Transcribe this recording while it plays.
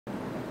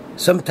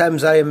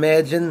Sometimes I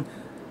imagine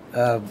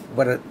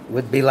what it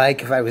would be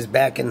like if I was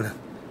back in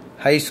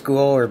high school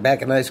or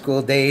back in high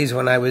school days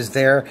when I was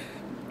there.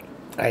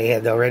 I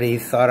had already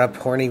thought up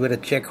Horny with a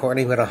chick,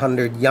 Horny with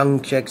 100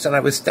 young chicks, and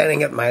I was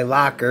standing at my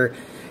locker,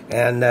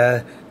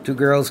 and two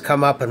girls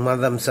come up, and one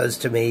of them says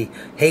to me,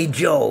 "Hey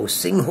Joe,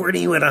 sing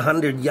Horny with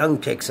 100 young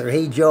chicks," or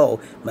 "Hey Joe,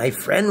 my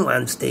friend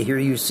wants to hear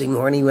you sing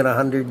Horny with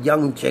 100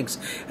 young chicks,"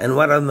 and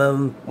one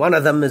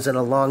of them is in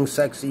a long,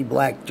 sexy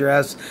black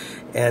dress,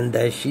 and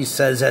she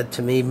says that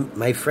to me,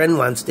 "My friend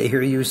wants to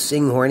hear you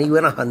sing Horny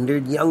with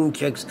 100 young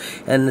chicks,"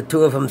 and the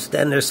two of them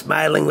stand there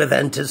smiling with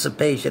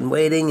anticipation,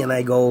 waiting, and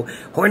I go,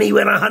 "Horny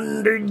with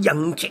 100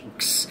 young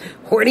chicks,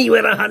 horny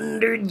with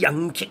 100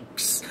 young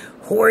chicks,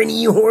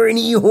 horny,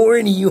 horny,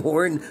 horny,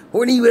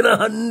 horny with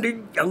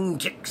 100 young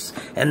chicks,"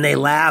 and they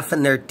laugh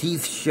and their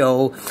teeth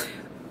show.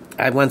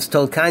 I once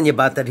told Konya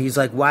about that. He's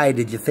like, "Why?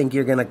 Did you think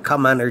you're going to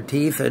come on her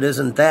teeth?" It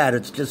isn't that.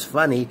 It's just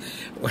funny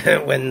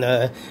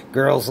when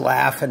girls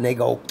laugh and they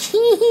go,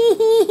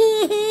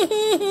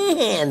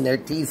 and their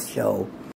teeth show.